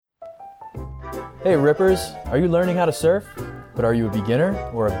Hey Rippers, are you learning how to surf? But are you a beginner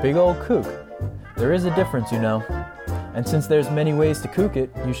or a big old kook? There is a difference, you know. And since there's many ways to kook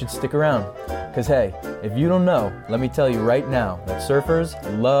it, you should stick around. Cause hey, if you don't know, let me tell you right now that surfers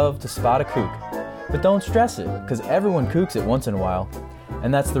love to spot a kook. But don't stress it, cause everyone kooks it once in a while.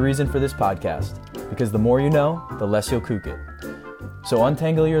 And that's the reason for this podcast. Because the more you know, the less you'll kook it. So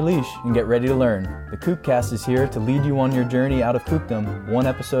untangle your leash and get ready to learn. The Kookcast is here to lead you on your journey out of kookdom, one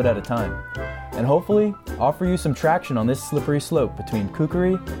episode at a time. And hopefully, offer you some traction on this slippery slope between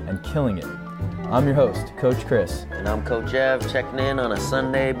kookery and killing it. I'm your host, Coach Chris. And I'm Coach Ev, checking in on a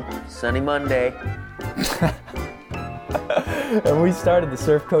sunny Monday. And we started the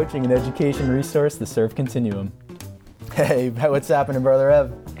surf coaching and education resource, the Surf Continuum. Hey, what's happening, Brother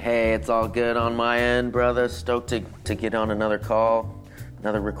Ev? Hey, it's all good on my end, brother. Stoked to get on another call,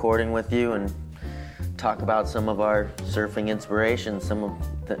 another recording with you, and talk about some of our surfing inspirations, some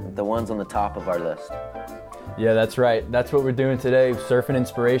of the ones on the top of our list. Yeah, that's right. That's what we're doing today, surfing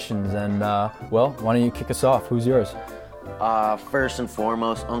inspirations. And, well, why don't you kick us off? Who's yours? First and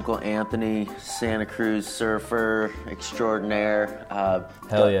foremost, Uncle Anthony, Santa Cruz surfer extraordinaire.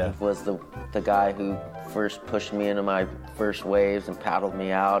 Hell yeah. He was the guy who first pushed me into my first waves and paddled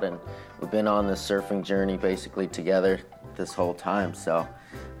me out, and we've been on this surfing journey basically together this whole time. So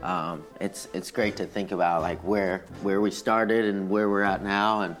it's great to think about like where we started and where we're at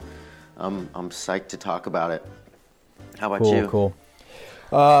now, and I'm psyched to talk about it. How about you? Cool.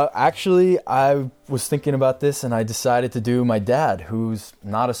 Actually, I was thinking about this and I decided to do my dad, who's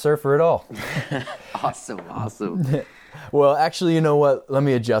not a surfer at all. Awesome. Well, actually, you know what? Let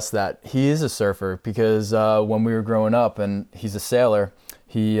me adjust that. He is a surfer because when we were growing up, and he's a sailor,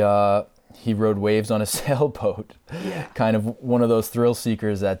 he rode waves on a sailboat. Yeah. Kind of one of those thrill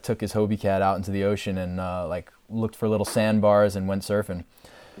seekers that took his Hobie Cat out into the ocean and looked for little sandbars and went surfing.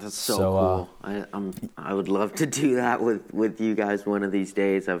 That's so cool. I would love to do that with you guys one of these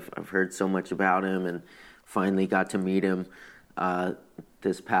days. I've heard so much about him and finally got to meet him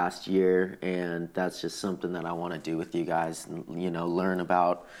this past year, and that's just something that I want to do with you guys. You know, learn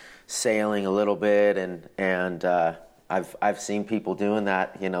about sailing a little bit, and I've seen people doing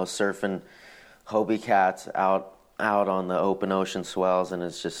that. You know, surfing Hobie Cats out on the open ocean swells, and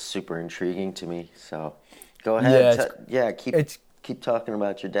it's just super intriguing to me. So go ahead. Keep talking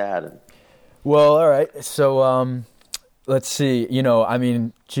about your dad. Well, all right. So let's see. You know, I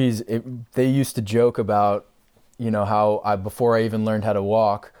mean, geez, they used to joke about, you know, how before I even learned how to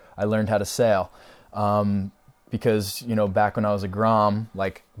walk, I learned how to sail. Because, you know, back when I was a Grom,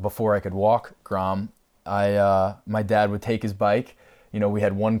 like before I could walk Grom, my dad would take his bike. You know, we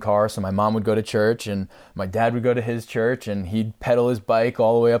had one car, so my mom would go to church and my dad would go to his church, and he'd pedal his bike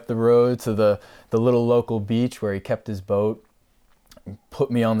all the way up the road to the little local beach where he kept his boat. Put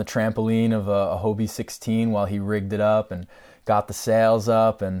me on the trampoline of a Hobie 16 while he rigged it up and got the sails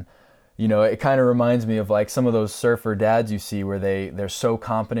up. And, you know, it kind of reminds me of like some of those surfer dads you see where they're so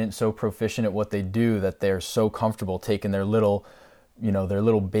competent, so proficient at what they do that they're so comfortable taking their little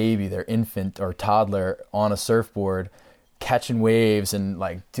baby, their infant or toddler on a surfboard, catching waves and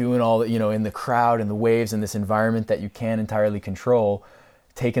like doing all that, you know, in the crowd and the waves in this environment that you can't entirely control,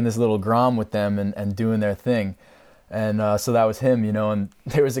 taking this little Grom with them and doing their thing. And so that was him, you know, and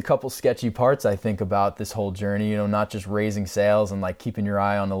there was a couple sketchy parts, I think, about this whole journey, you know, not just raising sails and like keeping your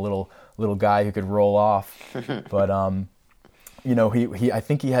eye on the little guy who could roll off. But, you know, I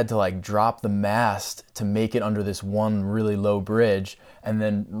think he had to like drop the mast to make it under this one really low bridge and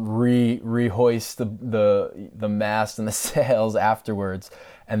then rehoist the mast and the sails afterwards,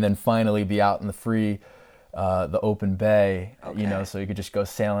 and then finally be out in the open bay, okay. You know, so you could just go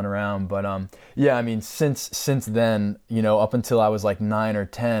sailing around. But yeah, I mean, since then, you know, up until I was like 9 or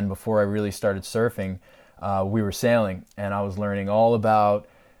 10, before I really started surfing, we were sailing, and I was learning all about,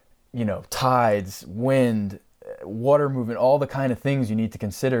 you know, tides, wind, water movement, all the kind of things you need to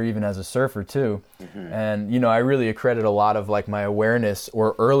consider even as a surfer too. Mm-hmm. And, you know, I really accredit a lot of like my awareness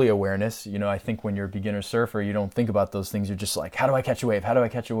or early awareness. You know, I think when you're a beginner surfer, you don't think about those things. You're just like, how do I catch a wave? How do I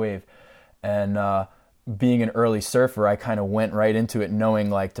catch a wave? And, being an early surfer, I kind of went right into it knowing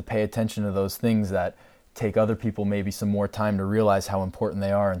like to pay attention to those things that take other people maybe some more time to realize how important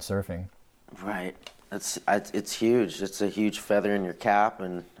they are in surfing. Right. It's huge. It's a huge feather in your cap,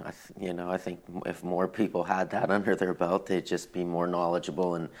 and I think if more people had that under their belt, they'd just be more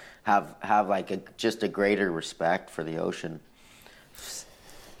knowledgeable and have like just a greater respect for the ocean.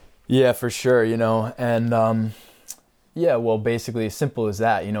 Yeah, for sure, you know, and yeah, well, basically as simple as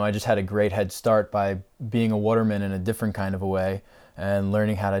that. You know, I just had a great head start by being a waterman in a different kind of a way and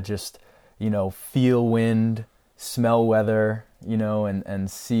learning how to just, you know, feel wind, smell weather, and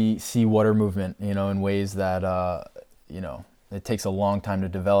see water movement, in ways that, it takes a long time to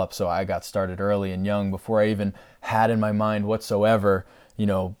develop. So I got started early and young before I even had in my mind whatsoever,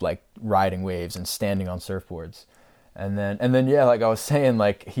 like riding waves and standing on surfboards. And then, yeah, like I was saying,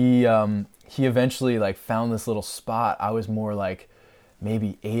 like he eventually like found this little spot. I was more like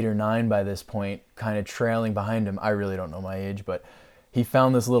maybe 8 or 9 by this point, kind of trailing behind him. I really don't know my age, but he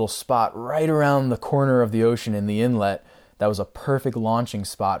found this little spot right around the corner of the ocean in the inlet that was a perfect launching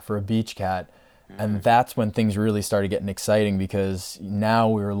spot for a beach cat. And that's when things really started getting exciting, because now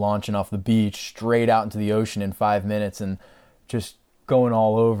we were launching off the beach straight out into the ocean in 5 minutes and just going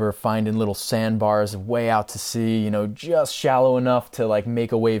all over, finding little sandbars way out to sea, just shallow enough to like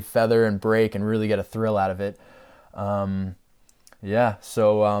make a wave feather and break and really get a thrill out of it. Yeah.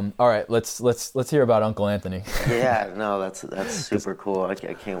 So, all right, let's hear about Uncle Anthony. Yeah, no, that's super cool. I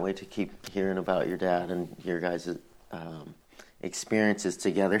can't wait to keep hearing about your dad and your guys' experiences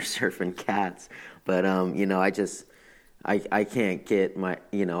together surfing cats. But I can't get my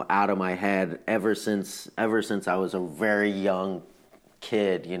out of my head ever since I was a very young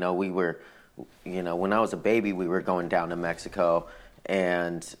kid. We were when I was a baby, we were going down to Mexico,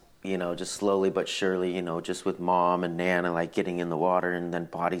 and just slowly but surely, just with mom and Nana, like getting in the water and then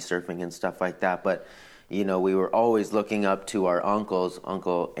body surfing and stuff like that. But we were always looking up to our uncles,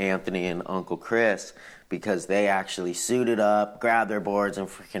 Uncle Anthony and Uncle Chris, because they actually suited up, grabbed their boards, and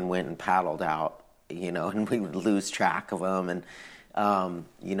freaking went and paddled out, and we would lose track of them. And,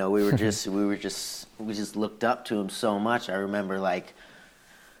 we just looked up to them so much. I remember, like,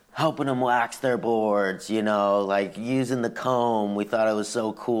 helping them wax their boards, like using the comb. We thought it was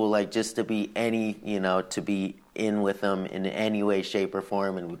so cool, like just to be to be in with them in any way, shape, or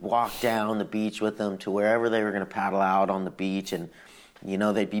form. And we'd walk down the beach with them to wherever they were going to paddle out on the beach. And,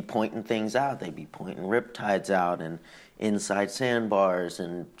 they'd be pointing things out. They'd be pointing riptides out and inside sandbars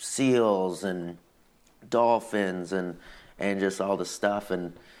and seals and dolphins and just all the stuff.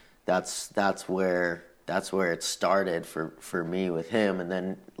 And that's where it started for me with him. And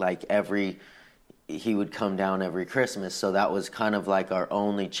then like he would come down every Christmas, so that was kind of like our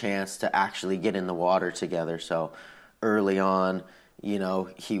only chance to actually get in the water together. So early on,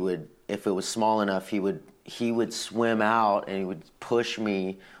 he would, if it was small enough, he would swim out and he would push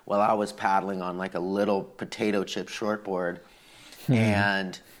me while I was paddling on like a little potato chip shortboard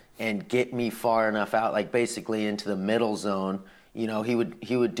and get me far enough out, like basically into the middle zone. He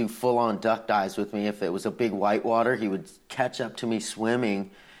would do full-on duck dives with me. If it was a big whitewater, he would catch up to me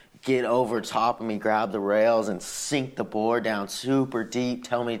swimming, get over top of me, grab the rails, and sink the board down super deep,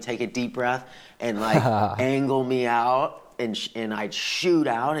 tell me to take a deep breath, and like angle me out, and I'd shoot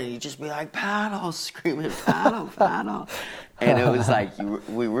out, and he'd just be like, paddle, screaming, paddle, paddle. And it was like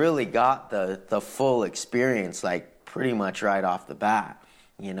we really got the full experience, like pretty much right off the bat.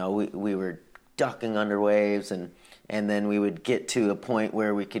 We were ducking under waves, and then we would get to a point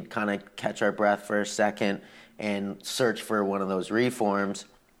where we could kind of catch our breath for a second and search for one of those reforms.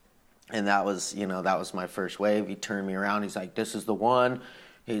 And that was my first wave. He turned me around. He's like, this is the one.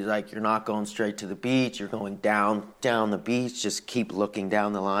 He's like, you're not going straight to the beach. You're going down the beach. Just keep looking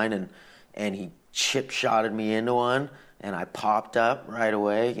down the line. And he chip-shotted me into one, and I popped up right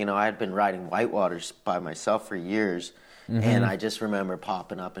away. I had been riding whitewaters by myself for years. Mm-hmm. And I just remember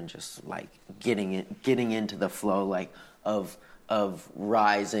popping up and just like getting into the flow, like of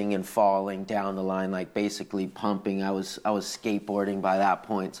rising and falling down the line, like basically pumping. I was skateboarding by that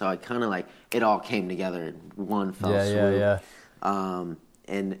point, so I kind of like it all came together in one fell swoop. Yeah.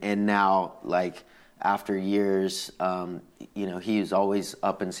 And now, like after years, he was always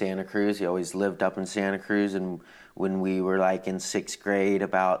up in Santa Cruz. He always lived up in Santa Cruz, and when we were like in 6th grade,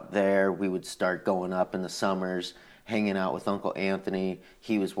 about there, we would start going up in the summers, hanging out with Uncle Anthony.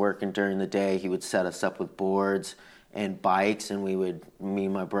 He was working during the day. He would set us up with boards and bikes, and me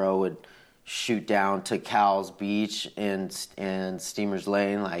and my bro would shoot down to Cowell's Beach and Steamers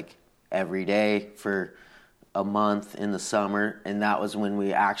Lane like every day for a month in the summer. And that was when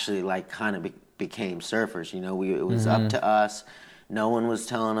we actually like kind of became surfers. It was up to us. No one was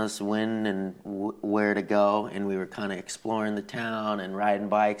telling us when and where to go, and we were kind of exploring the town and riding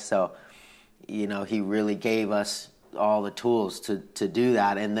bikes. So he really gave us all the tools to do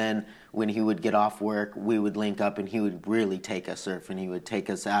that. And then when he would get off work, we would link up, and he would really take us surfing. He would take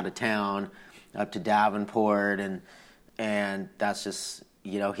us out of town, up to Davenport, and that's just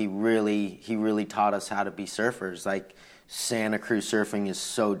he really taught us how to be surfers. Like Santa Cruz surfing is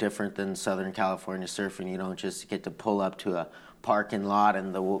so different than Southern California surfing. You don't just get to pull up to a parking lot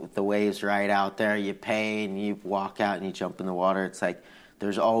and the waves right out there. You pay and you walk out and you jump in the water. It's like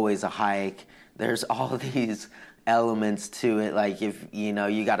there's always a hike. There's all these elements to it. Like if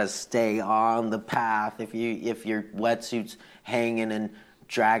you got to stay on the path. If your wetsuit's hanging and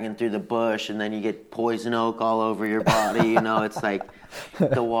dragging through the bush, and then you get poison oak all over your body. It's like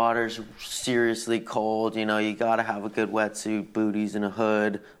the water's seriously cold. You got to have a good wetsuit, booties, and a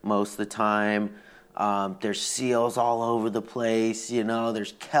hood most of the time. There's seals all over the place.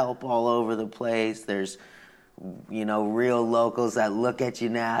 There's kelp all over the place. There's real locals that look at you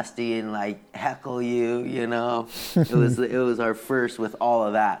nasty and like heckle you. It was our first with all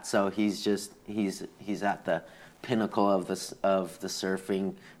of that. So he's at the pinnacle of the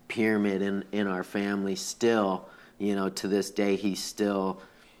surfing pyramid in our family still. To this day he still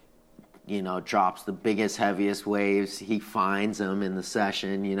drops the biggest, heaviest waves. He finds them in the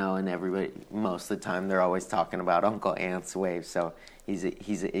session, and everybody, most of the time they're always talking about Uncle Ant's waves. So he's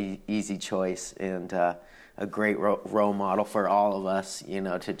an easy choice and a great role model for all of us,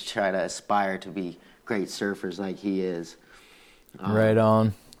 to try to aspire to be great surfers like he is. Right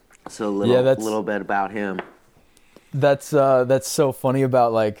on. So a little bit about him. That's so funny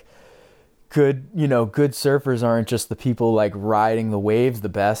about like good surfers aren't just the people like riding the waves the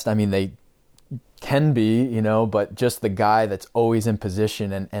best. I mean, they can be, but just the guy that's always in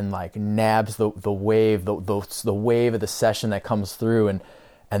position and like nabs the wave, the wave of the session that comes through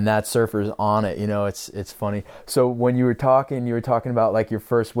and that surfer's on it. It's funny. So when you were talking about like your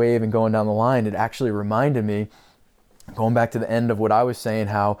first wave and going down the line, it actually reminded me, going back to the end of what I was saying,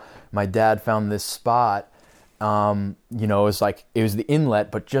 how my dad found this spot. It was the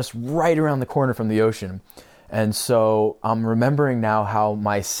inlet, but just right around the corner from the ocean. And so I'm remembering now how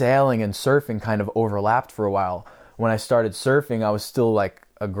my sailing and surfing kind of overlapped for a while. When I started surfing, I was still like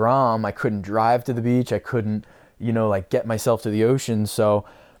a Grom. I couldn't drive to the beach. I couldn't, get myself to the ocean. So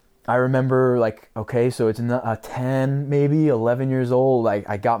I remember like, okay, so it's 10, maybe 11 years old.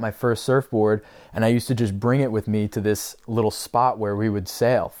 I got my first surfboard and I used to just bring it with me to this little spot where we would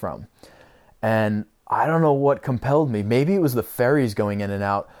sail from. And I don't know what compelled me. Maybe it was the ferries going in and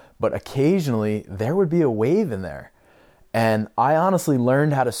out, but occasionally there would be a wave in there. And I honestly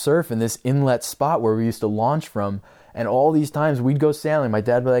learned how to surf in this inlet spot where we used to launch from. And all these times we'd go sailing. My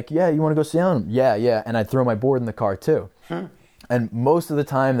dad would be like, yeah, you want to go sailing? Yeah. And I'd throw my board in the car too. And most of the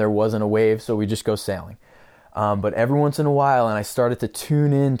time there wasn't a wave, so we just go sailing. But every once in a while, and I started to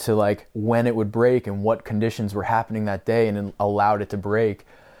tune in to like when it would break and what conditions were happening that day and allowed it to break.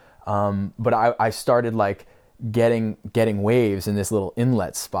 But I started like getting waves in this little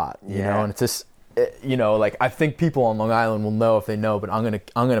inlet spot, and it's just, like I think people on Long Island will know if they know, but I'm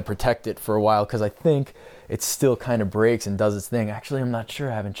gonna protect it for a while because I think it still kind of breaks and does its thing. Actually, I'm not sure.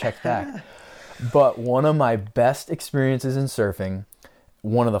 I haven't checked back. But one of my best experiences in surfing,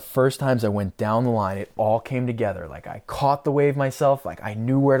 one of the first times I went down the line, it all came together. Like I caught the wave myself. Like I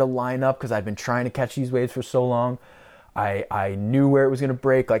knew where to line up because I'd been trying to catch these waves for so long. I knew where it was going to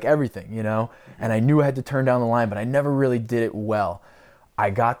break, like everything, and I knew I had to turn down the line, but I never really did it well. I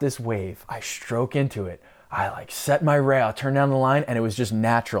got this wave. I stroke into it. I like set my rail, turn down the line, and it was just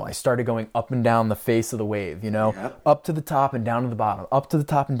natural. I started going up and down the face of the wave, up to the top and down to the bottom, up to the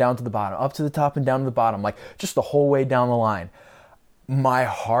top and down to the bottom, up to the top and down to the bottom, like just the whole way down the line. My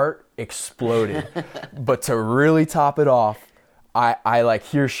heart exploded. But to really top it off, I like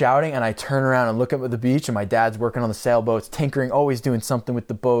hear shouting and I turn around and look up at the beach and my dad's working on the sailboats, tinkering, always doing something with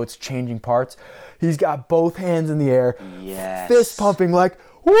the boats, changing parts. He's got both hands in the air, fist pumping like,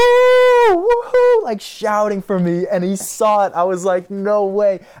 woo, woohoo, like shouting for me. And he saw it. I was like, no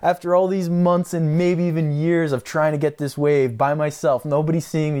way. After all these months and maybe even years of trying to get this wave by myself, nobody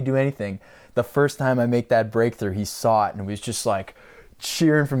seeing me do anything. The first time I make that breakthrough, he saw it and was just like,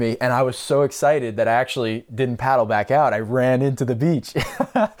 cheering for me, and I was so excited that I actually didn't paddle back out. I ran into the beach and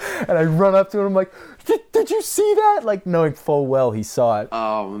I run up to him. I'm like, did you see that? Like knowing full well he saw it.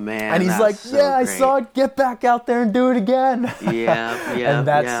 Oh man. And he's like, so yeah, great. I saw it. Get back out there and do it again. Yeah. And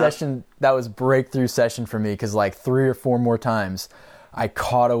that session, that was breakthrough session for me because like 3 or 4 more times I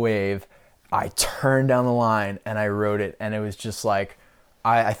caught a wave, I turned down the line and I rode it, and it was just like,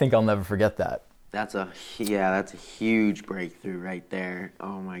 I think I'll never forget that. That's a huge breakthrough right there.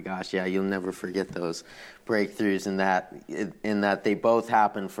 Oh my gosh, yeah, you'll never forget those breakthroughs in that they both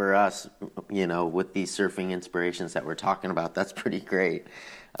happen for us, with these surfing inspirations that we're talking about. That's pretty great.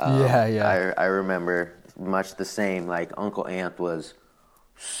 I remember much the same. Like Uncle Ant was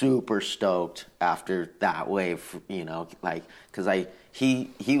super stoked after that wave, because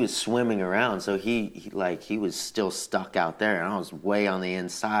he was swimming around, so he was still stuck out there, and I was way on the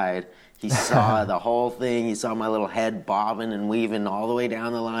inside. He saw the whole thing. He saw my little head bobbing and weaving all the way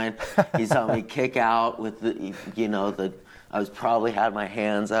down the line. He saw me kick out with I was probably had my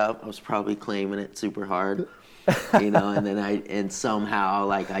hands up. I was probably claiming it super hard. And then and somehow,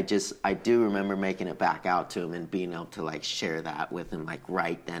 like, I do remember making it back out to him and being able to, like, share that with him, like,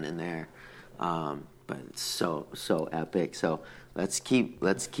 right then and there. But it's so epic. So let's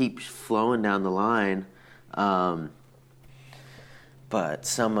keep flowing down the line. But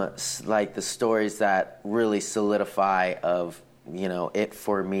some, like, the stories that really solidify of, it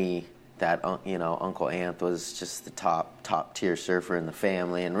for me, that, Uncle Anth was just the top tier surfer in the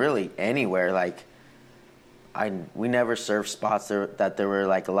family, and really anywhere. Like, we never surfed spots that there were,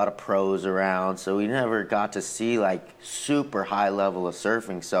 like, a lot of pros around, so we never got to see, like, super high level of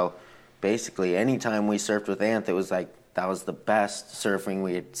surfing. So basically anytime we surfed with Anth, it was like that was the best surfing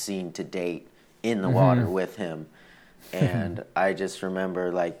we had seen to date in the water with him. And I just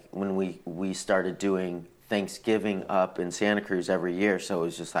remember, like, when we started doing Thanksgiving up in Santa Cruz every year, so it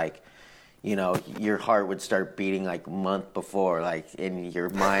was just like, your heart would start beating like a month before, like, and your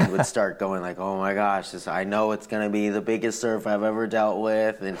mind would start going like, oh my gosh, I know it's going to be the biggest surf I've ever dealt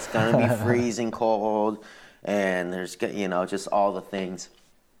with, and it's going to be freezing cold, and there's, just all the things.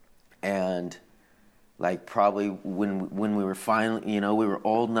 And, like, probably when we were finally, we were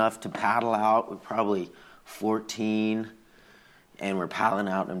old enough to paddle out, we were probably 14, and we're paddling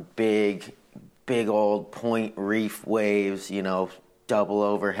out in big old Point Reef waves, double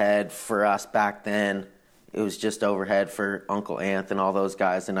overhead for us back then. It was just overhead for Uncle Anth and all those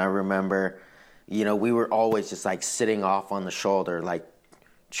guys. And I remember, we were always just, like, sitting off on the shoulder, like,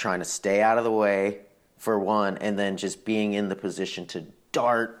 trying to stay out of the way for one, and then just being in the position to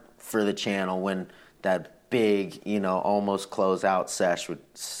dart for the channel when that big, almost closeout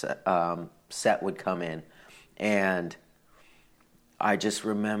set would come in. And I just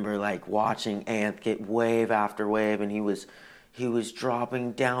remember, like, watching Anth get wave after wave, and he was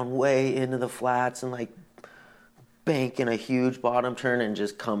dropping down way into the flats and, like, banking a huge bottom turn and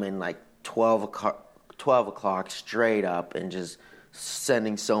just coming, like, 12 o'clock straight up and just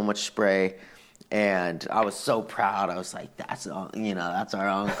sending so much spray. And I was so proud. I was like, that's our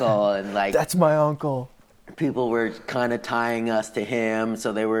uncle. And, like, that's my uncle. People were kind of tying us to him.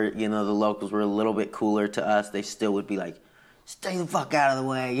 So they were, the locals were a little bit cooler to us. They still would be like, stay the fuck out of the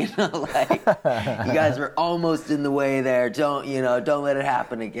way. Like, you guys were almost in the way there. Don't let it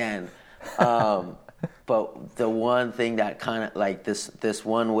happen again. But the one thing that kind of, like, this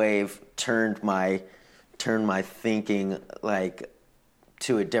one wave turned my thinking, like,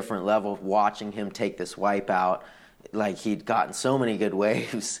 to a different level, watching him take this wipe out. Like, he'd gotten so many good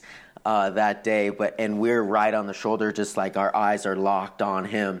waves that day, and we're right on the shoulder, just like our eyes are locked on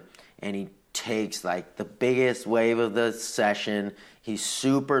him, and he takes, like, the biggest wave of the session. He's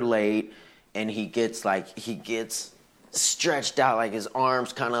super late, and he gets stretched out, like, his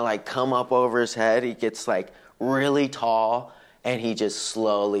arms kind of, like, come up over his head. He gets, like, really tall, and he just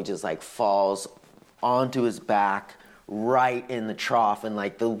slowly just, like, falls onto his back right in the trough, and,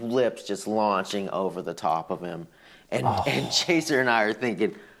 like, the lips just launching over the top of him. And Chaser and I are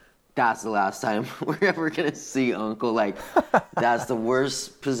thinking, that's the last time we're ever going to see Uncle. Like, that's the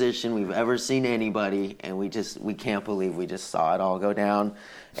worst position we've ever seen anybody, and we can't believe we just saw it all go down.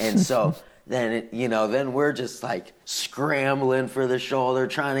 And so then we're just, like, scrambling for the shoulder,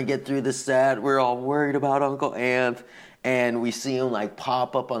 trying to get through the set. We're all worried about Uncle Anth. And we see him, like,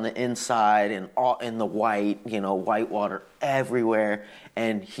 pop up on the inside and all in the white water everywhere.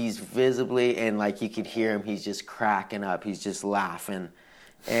 And he's visibly, and, like, you could hear him, he's just cracking up. He's just laughing.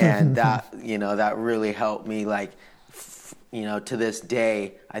 And that, that really helped me, like, to this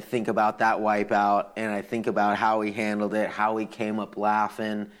day, I think about that wipeout, and I think about how he handled it, how he came up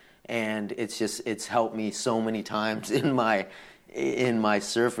laughing. And it's helped me so many times in my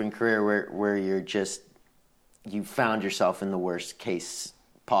surfing career where you found yourself in the worst case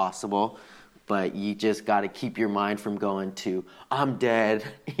possible, but you just got to keep your mind from going to, I'm dead,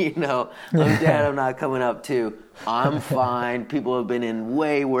 I'm dead, I'm not coming up to, I'm fine. People have been in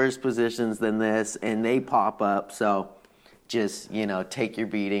way worse positions than this, and they pop up. So just, take your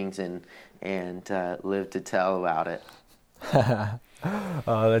beatings and live to tell about it.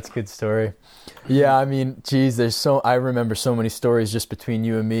 Oh, that's a good story. Yeah, I mean, geez, I remember so many stories just between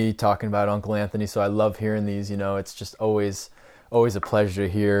you and me talking about Uncle Anthony, so I love hearing these. It's just always a pleasure to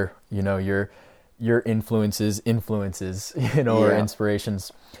hear, your influences, or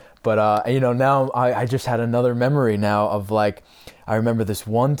inspirations. But, now I just had another memory now of, like, I remember this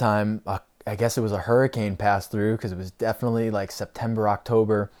one time, I guess it was a hurricane passed through, because it was definitely, like, September,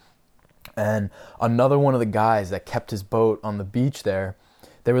 October. And another one of the guys that kept his boat on the beach there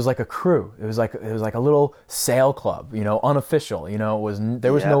was like a crew. It was like a little sail club, unofficial.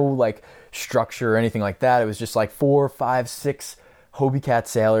 There was no, like, structure or anything like that. It was just like 4, 5, 6 Hobie Cat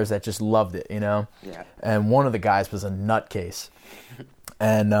sailors that just loved it, Yeah. And one of the guys was a nutcase.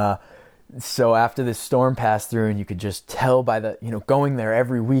 And so after this storm passed through, and you could just tell by the, going there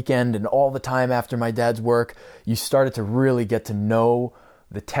every weekend and all the time after my dad's work, you started to really get to know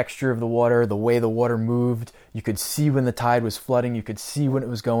the texture of the water, the way the water moved. You could see when the tide was flooding. You could see when it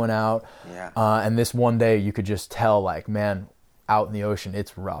was going out. Yeah. And this one day you could just tell, like, man, out in the ocean,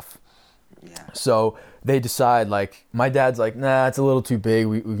 it's rough. Yeah. So they decide, like, my dad's like, nah, it's a little too big.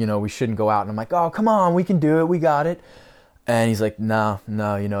 We shouldn't go out. And I'm like, oh, come on, we can do it. We got it. And he's like, no,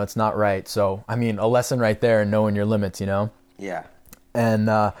 it's not right. So, I mean, a lesson right there in knowing your limits, Yeah.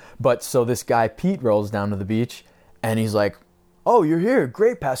 And, but so this guy, Pete, rolls down to the beach and he's like, oh, you're here.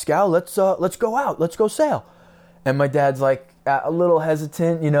 Great, Pascal. Let's go out. Let's go sail. And my dad's like a little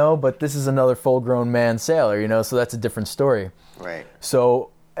hesitant, but this is another full-grown man sailor, so that's a different story. Right. So,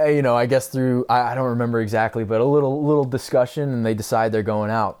 I guess through, I don't remember exactly, but a little discussion, and they decide they're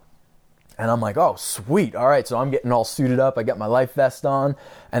going out. And I'm like, oh, sweet. All right. So I'm getting all suited up. I got my life vest on.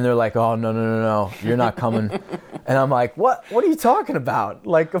 And they're like, oh, no. You're not coming. And I'm like, what? What are you talking about?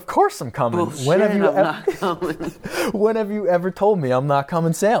 Like, of course I'm coming. Bullshit, not coming. When have you ever told me I'm not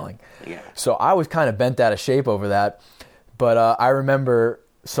coming sailing? Yeah. So I was kind of bent out of shape over that. But I remember,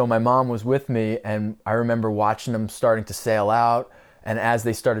 so my mom was with me, and I remember watching them starting to sail out. And as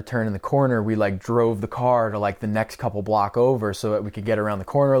they started turning the corner, we like drove the car to like the next couple block over so that we could get around the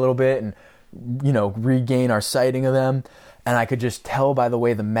corner a little bit and, regain our sighting of them. And I could just tell by the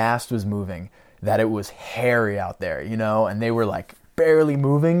way the mast was moving that it was hairy out there, and they were like barely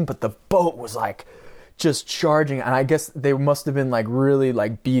moving, but the boat was like just charging. And I guess they must have been like really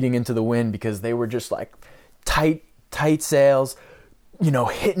like beating into the wind because they were just like tight sails,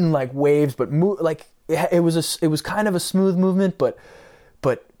 hitting like waves, but it was kind of a smooth movement, but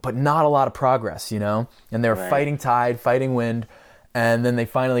not a lot of progress, and they were fighting tide, fighting wind, and then they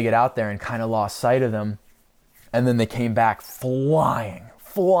finally get out there and kind of lost sight of them, and then they came back flying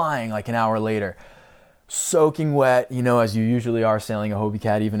like an hour later, soaking wet, as you usually are sailing a Hobie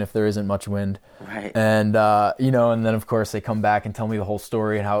Cat, even if there isn't much wind. Right. And, and then of course they come back and tell me the whole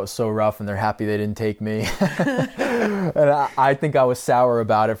story and how it was so rough, and they're happy they didn't take me. And I think I was sour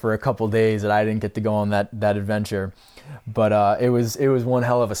about it for a couple days that I didn't get to go on that adventure. But it was one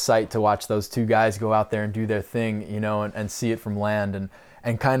hell of a sight to watch those two guys go out there and do their thing, and see it from land,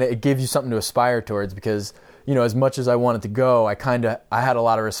 and kind of it gives you something to aspire towards because, as much as I wanted to go, I had a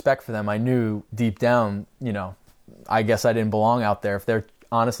lot of respect for them. I knew deep down, I guess I didn't belong out there. If they're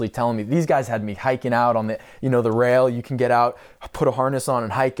honestly telling me, these guys had me hiking out on the, the rail, you can get out, put a harness on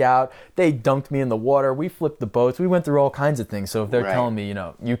and hike out. They dunked me in the water. We flipped the boats. We went through all kinds of things. So if they're telling me,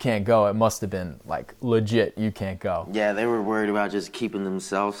 you can't go, it must have been like legit. You can't go. Yeah. They were worried about just keeping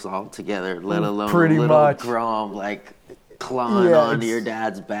themselves all together, let alone pretty a little much. Grom, like clawing onto your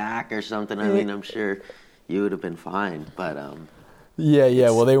dad's back or something. I mean, I'm sure you would have been fine, but,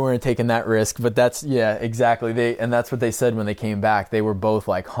 Yeah. Well, they weren't taking that risk, but exactly. And that's what they said when they came back. They were both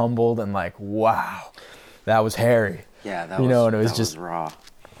like humbled and like, wow, that was hairy. Yeah, that and it was just raw.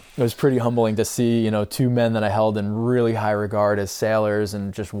 It was pretty humbling to see, two men that I held in really high regard as sailors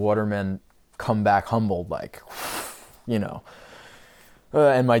and just watermen come back humbled, like,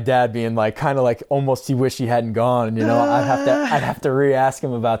 and my dad being like, kind of like almost he wished he hadn't gone. And, I'd have to re-ask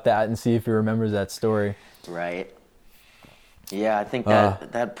him about that and see if he remembers that story. Right. Yeah, I think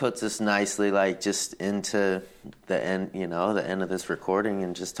that puts us nicely, like, just into the end, the end of this recording,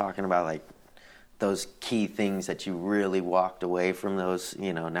 and just talking about like those key things that you really walked away from those,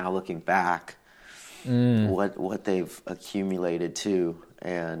 now looking back, what they've accumulated too.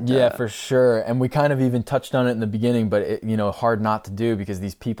 And for sure. And we kind of even touched on it in the beginning, but it, hard not to do because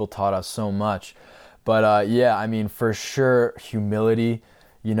these people taught us so much. But I mean, for sure, humility.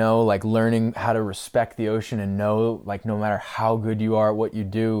 Like learning how to respect the ocean and know, like, no matter how good you are at what you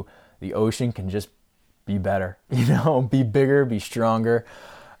do, the ocean can just be better, be bigger, be stronger,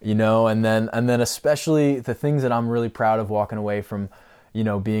 and then especially the things that I'm really proud of walking away from,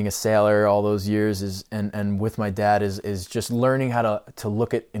 being a sailor all those years is, and with my dad is just learning how to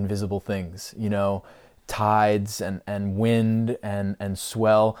look at invisible things, tides and wind and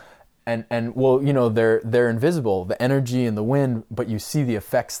swell. And well, they're invisible, the energy and the wind, but you see the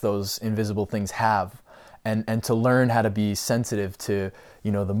effects those invisible things have, and to learn how to be sensitive to,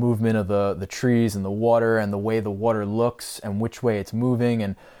 the movement of the trees and the water and the way the water looks and which way it's moving.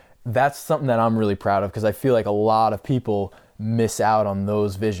 And that's something that I'm really proud of because I feel like a lot of people miss out on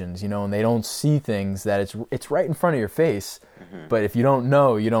those visions, and they don't see things that it's right in front of your face. Mm-hmm. But if you don't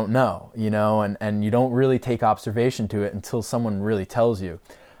know, and you don't really take observation to it until someone really tells you.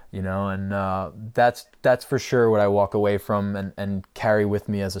 you know, and that's for sure what I walk away from and carry with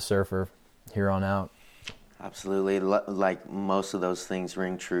me as a surfer here on out. Absolutely. Like most of those things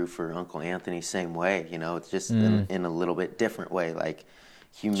ring true for Uncle Anthony, same way, you know, it's just in a little bit different way, like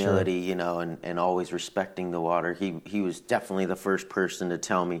humility, sure. You know, and always respecting the water. He was definitely the first person to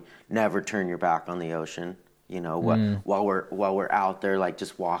tell me, never turn your back on the ocean, you know, while we're out there, like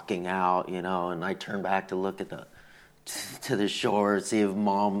just walking out, you know, and I turn back to look at to the shore, see if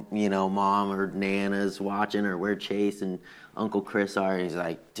mom or Nana's watching, or where Chase and Uncle Chris are. He's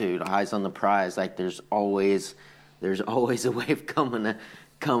like, dude, eyes on the prize. Like there's always a wave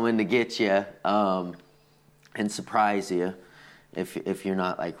coming to get you, and surprise you if you're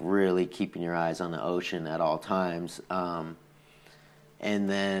not like really keeping your eyes on the ocean at all times. And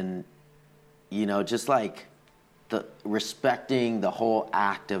then, you know, just like the respecting the whole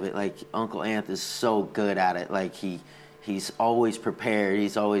act of it. Like Uncle Anth is so good at it. Like he's always prepared.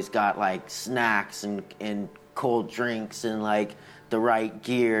 He's always got like snacks and cold drinks and like the right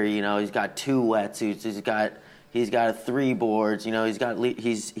gear. You know, he's got 2 wetsuits. He's got 3 boards. You know,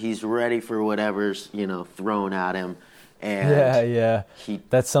 he's ready for whatever's, you know, thrown at him. And yeah.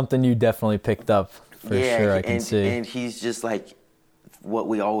 That's something you definitely picked up for sure. I can see. And he's just like what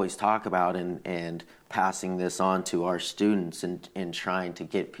we always talk about, and passing this on to our students, and trying to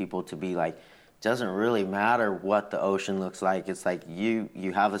get people to be like, doesn't really matter what the ocean looks like. It's like you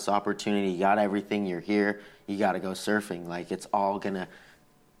have this opportunity, you got everything, you're here, you got to go surfing. Like it's all gonna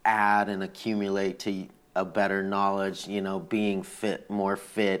add and accumulate to a better knowledge, you know, being more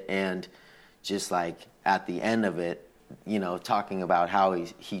fit, and just like at the end of it, you know, talking about how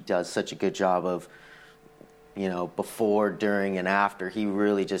he does such a good job of, you know, before, during, and after. He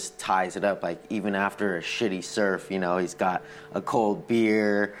really just ties it up. Like even after a shitty surf, you know, he's got a cold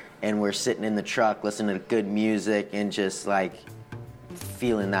beer and we're sitting in the truck listening to good music and just like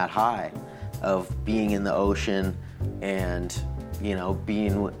feeling that high of being in the ocean, and, you know,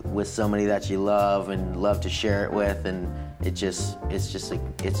 being with somebody that you love and love to share it with. And it's just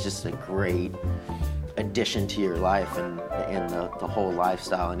a great addition to your life and the whole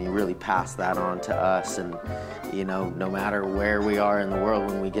lifestyle. And you really pass that on to us. And, you know, no matter where we are in the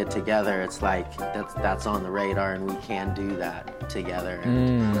world, when we get together, it's like that's on the radar, and we can do that together.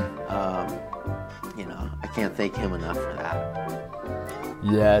 And you know, I can't thank him enough for that.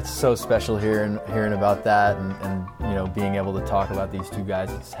 Yeah, it's so special hearing about that, and you know, being able to talk about these 2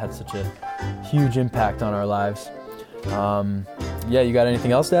 guys. It's had such a huge impact on our lives. Yeah, you got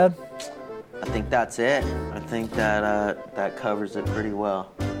anything else, Dad? I think that's it. I think that covers it pretty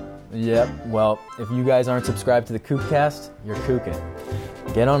well. Yep. Well, if you guys aren't subscribed to the Kookcast, you're kooking.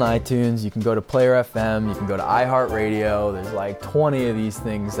 Get on iTunes. You can go to Player FM. You can go to iHeartRadio. There's like 20 of these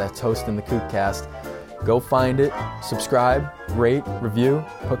things that's hosting the Kookcast. Go find it, subscribe, rate, review,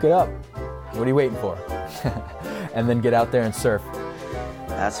 hook it up. What are you waiting for? And then get out there and surf.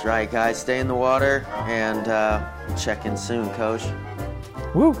 That's right, guys. Stay in the water, and check in soon, Coach.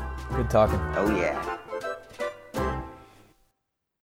 Woo! Good talking. Oh, yeah.